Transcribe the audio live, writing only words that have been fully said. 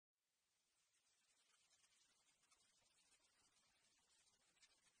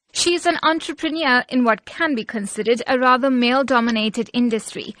She's an entrepreneur in what can be considered a rather male-dominated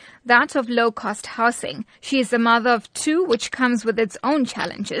industry, that of low-cost housing. She is the mother of 2, which comes with its own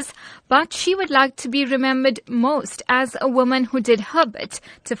challenges, but she would like to be remembered most as a woman who did her bit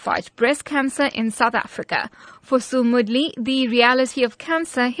to fight breast cancer in South Africa. For Sue Moodley, the reality of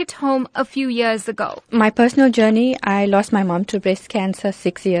cancer hit home a few years ago. My personal journey, I lost my mom to breast cancer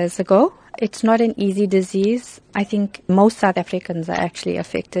 6 years ago. It's not an easy disease. I think most South Africans are actually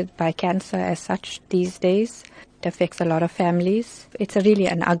affected by cancer as such these days. It affects a lot of families. It's really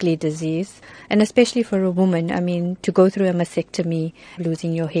an ugly disease. And especially for a woman, I mean, to go through a mastectomy,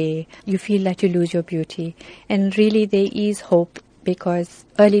 losing your hair, you feel that you lose your beauty. And really there is hope because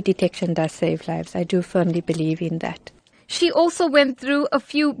early detection does save lives. I do firmly believe in that. She also went through a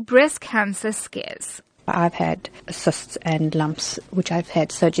few breast cancer scares. I've had cysts and lumps, which I've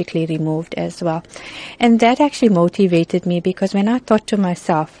had surgically removed as well. And that actually motivated me because when I thought to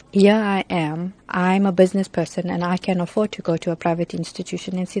myself, here I am, I'm a business person and I can afford to go to a private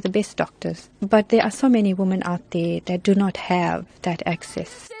institution and see the best doctors. But there are so many women out there that do not have that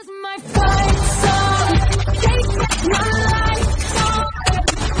access. This is my fight song. Take back my life song.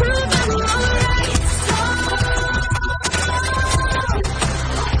 Prove I'm alright song.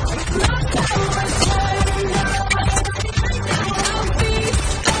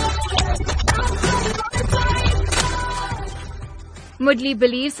 Moodley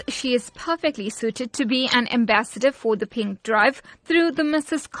believes she is perfectly suited to be an ambassador for the Pink Drive through the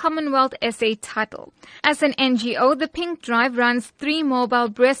Mrs. Commonwealth SA title. As an NGO, the Pink Drive runs 3 mobile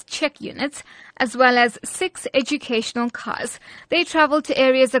breast check units as well as 6 educational cars. They travel to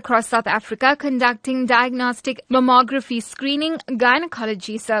areas across South Africa conducting diagnostic mammography screening,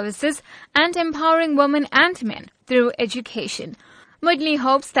 gynecology services and empowering women and men through education. Moodley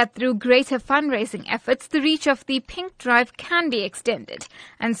hopes that through greater fundraising efforts, the reach of the Pink Drive can be extended.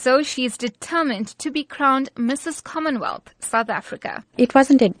 And so she is determined to be crowned Mrs. Commonwealth, South Africa. It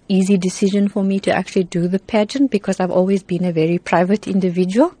wasn't an easy decision for me to actually do the pageant because I've always been a very private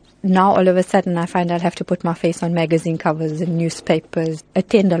individual. Now all of a sudden I find I'll have to put my face on magazine covers and newspapers,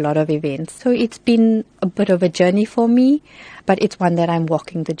 attend a lot of events. So it's been a bit of a journey for me, but it's one that I'm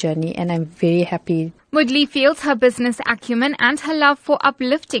walking the journey and I'm very happy. Moodley feels her business acumen and her love for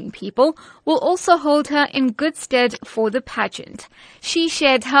uplifting people will also hold her in good stead for the pageant. She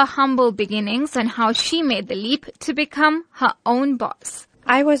shared her humble beginnings and how she made the leap to become her own boss.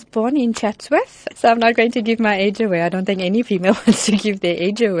 I was born in Chatsworth, so I'm not going to give my age away. I don't think any female wants to give their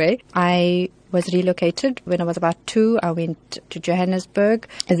age away. I was relocated when I was about 2. I went to Johannesburg.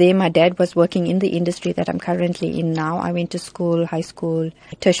 There my dad was working in the industry that I'm currently in now. I went to school, high school,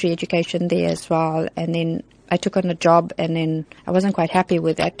 tertiary education there as well. And then I took on a job and then I wasn't quite happy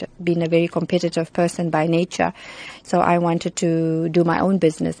with that, being a very competitive person by nature. So I wanted to do my own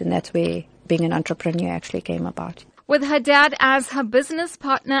business, and that's where being an entrepreneur actually came about. With her dad as her business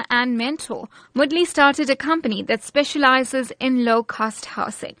partner and mentor, Moodley started a company that specializes in low-cost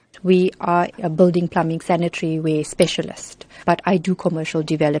housing. We are a building, plumbing, sanitary ware specialist, but I do commercial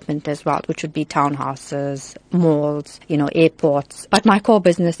development as well, which would be townhouses, malls, airports. But my core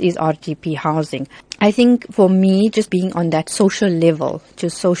business is RGP housing. I think for me, just being on that social level, to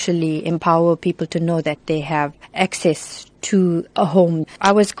socially empower people to know that they have access to a home.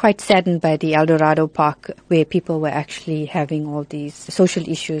 I was quite saddened by the Eldorado Park where people were actually having all these social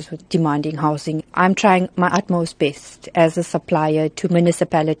issues with demanding housing. I'm trying my utmost best as a supplier to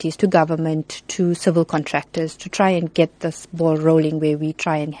municipalities, to government, to civil contractors to try and get this ball rolling where we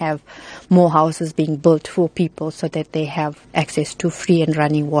try and have more houses being built for people so that they have access to free and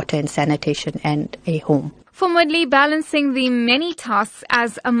running water and sanitation and a home. For Moodley, balancing the many tasks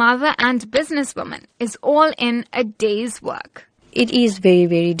as a mother and businesswoman is all in a day's work. It is very,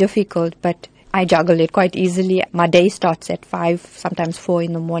 very difficult, but I juggle it quite easily. My day starts at 5, sometimes 4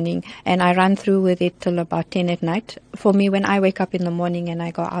 in the morning, and I run through with it till about 10 at night. For me, when I wake up in the morning and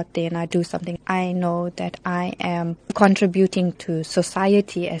I go out there and I do something, I know that I am contributing to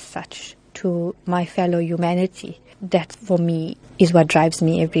society as such, to my fellow humanity. That for me is what drives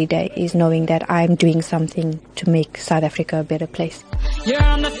me every day, is knowing that I'm doing something to make South Africa a better place. You're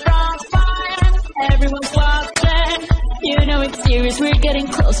on the front line, everyone's watching. You know it's serious, we're getting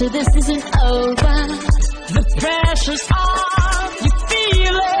closer, this isn't over. The pressure's on, you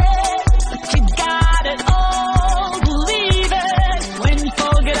feel it, but you got it all, believe it. When you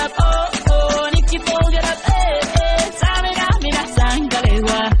fold it up, oh, and if you fold it up, Tamina,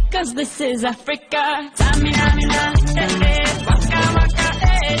 sangalewa, 'cause this is Africa. Tamina, waka waka,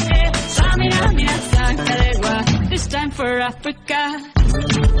 Tamina, sangalewa, this time for Africa.